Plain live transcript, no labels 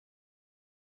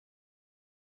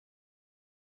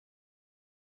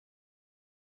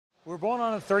We're bowling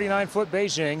on a 39-foot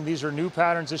Beijing. These are new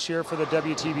patterns this year for the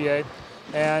WTBA,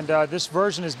 and this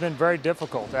version has been very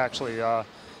difficult, actually.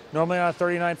 Normally on a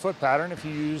 39-foot pattern, if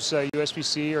you use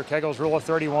USBC or Kegel's rule of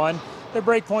 31, the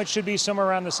break point should be somewhere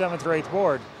around the 7th or 8th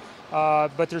board.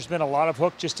 But there's been a lot of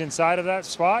hook just inside of that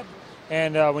spot,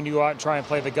 and when you go out and try and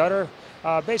play the gutter,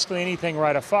 basically anything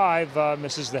right of 5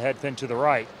 misses the head pin to the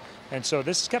right. And so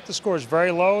this has kept the scores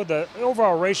very low. The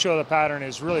overall ratio of the pattern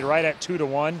is really right at 2 to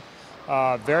 1.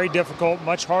 Very difficult,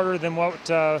 much harder than what,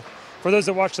 for those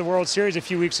that watched the World Series a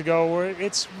few weeks ago, where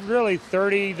it's really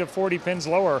 30 to 40 pins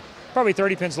lower, probably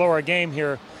 30 pins lower a game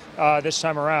here this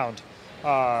time around.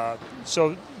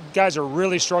 So guys are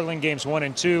really struggling games 1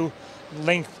 and 2.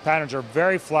 Length patterns are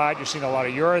very flat. You're seeing a lot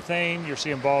of urethane. You're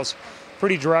seeing balls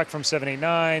pretty direct from 7, 8,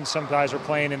 9. Some guys are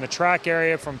playing in the track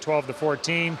area from 12 to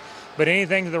 14. But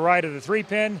anything to the right of the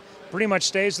 3-pin pretty much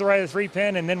stays to the right of the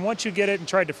 3-pin, and then once you get it and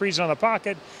try to freeze it on the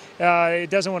pocket, it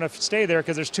doesn't want to stay there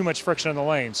because there's too much friction on the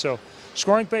lane. So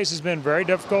scoring pace has been very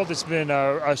difficult. It's been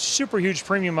a super huge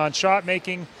premium on shot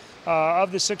making.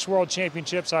 Of the 6 World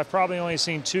Championships, I've probably only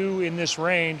seen 2 in this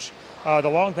range. The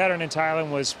long pattern in Thailand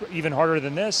was even harder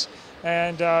than this,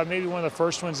 and maybe one of the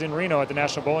first ones in Reno at the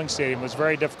National Bowling Stadium was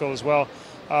very difficult as well.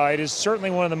 It is certainly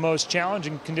one of the most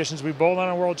challenging conditions we bowled on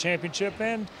a World Championship,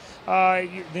 and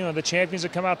the champions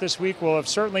that come out this week will have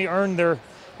certainly earned their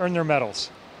medals.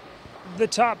 The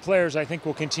top players, I think,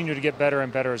 will continue to get better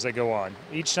and better as they go on.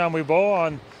 Each time we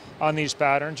bowl on these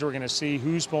patterns, we're going to see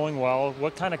who's bowling well,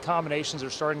 what kind of combinations are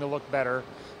starting to look better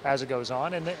as it goes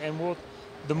on, and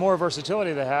the more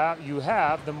versatility you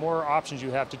have, the more options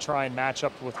you have to try and match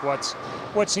up with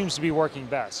what seems to be working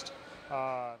best.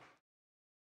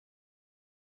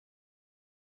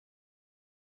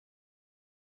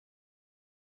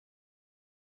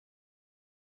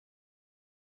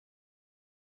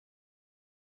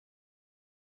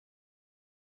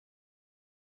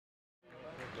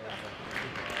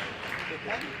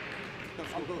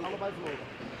 Allebei verloren.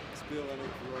 Speel en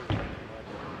ik verloren.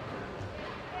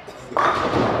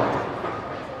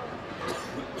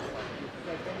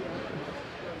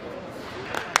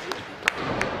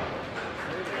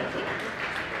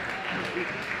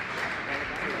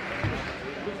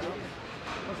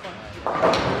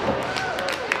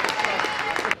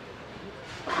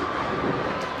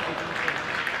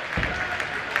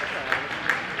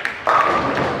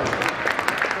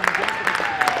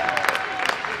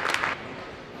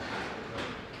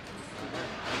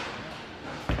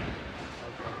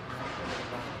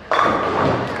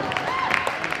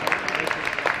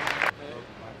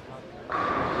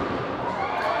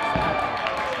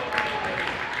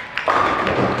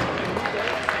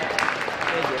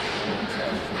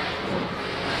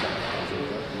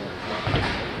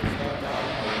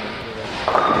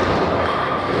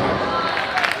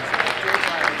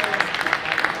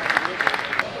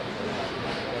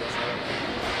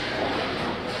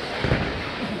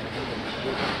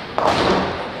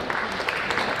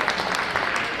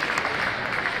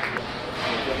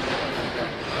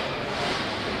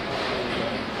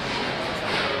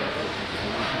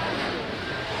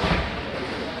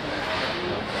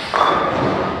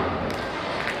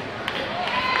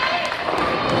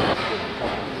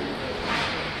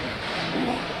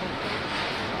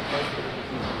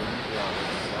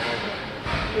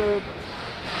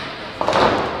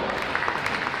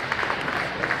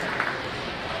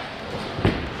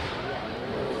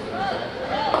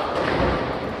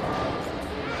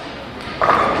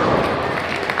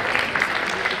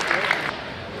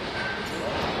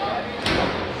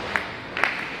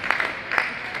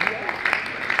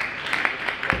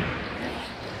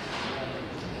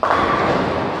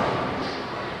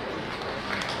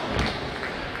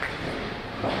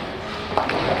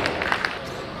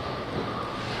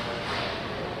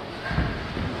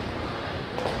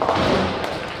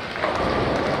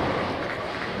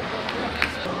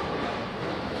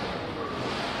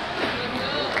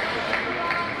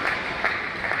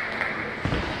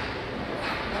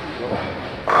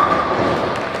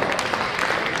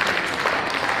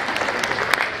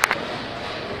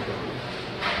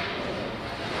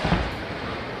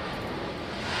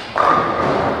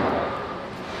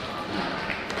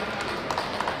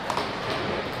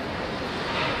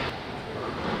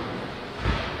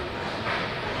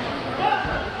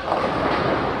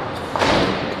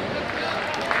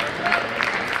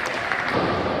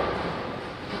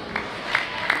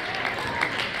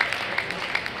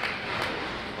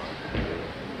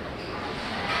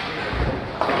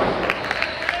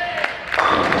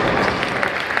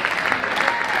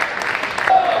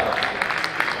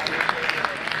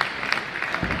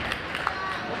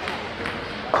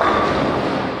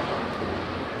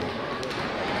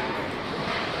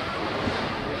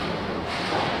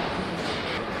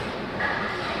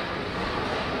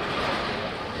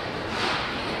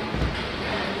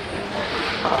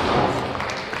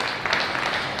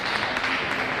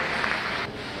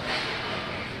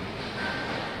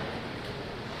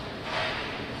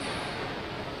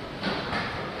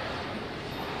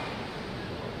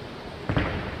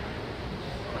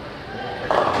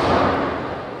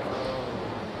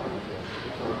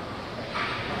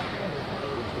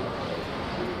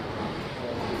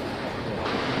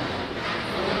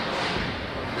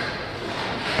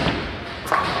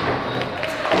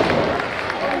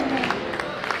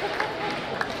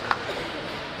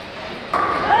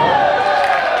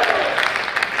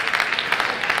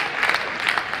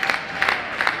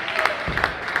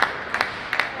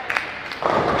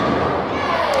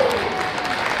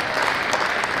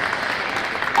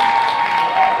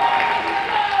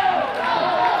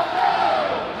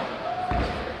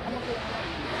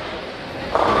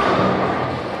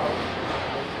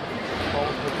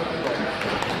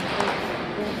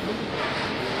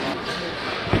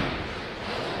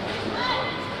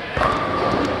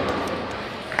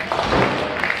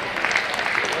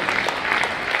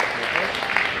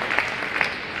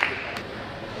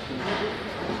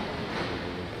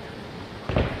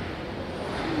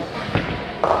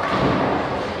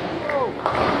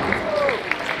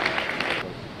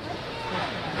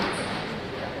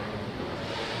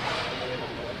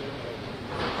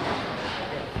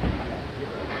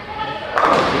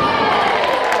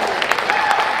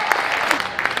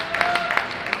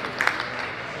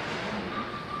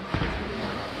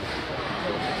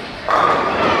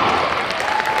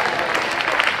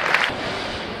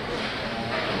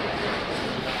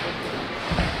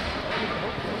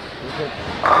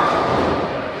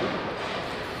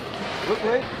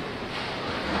 plate?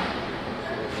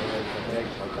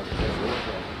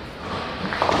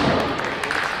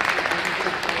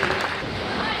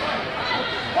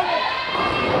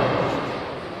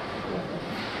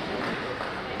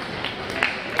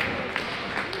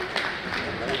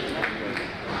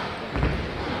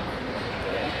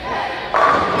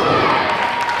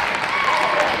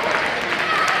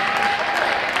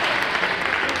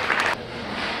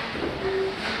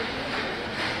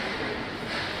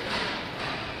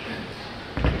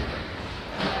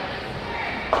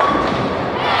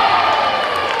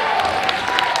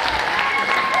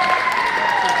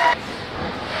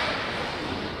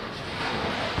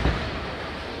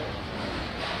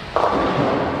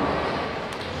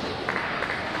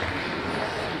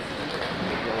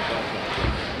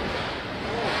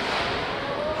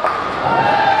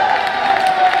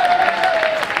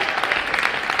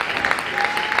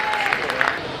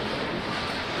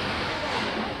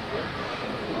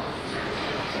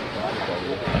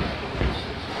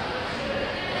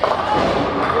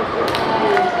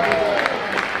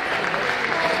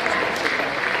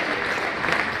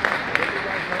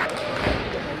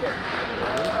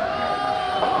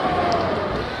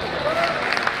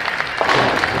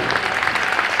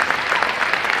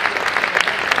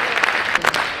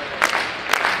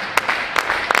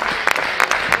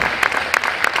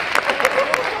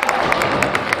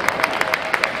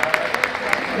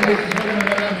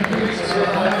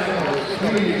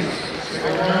 Please, stick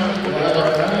around.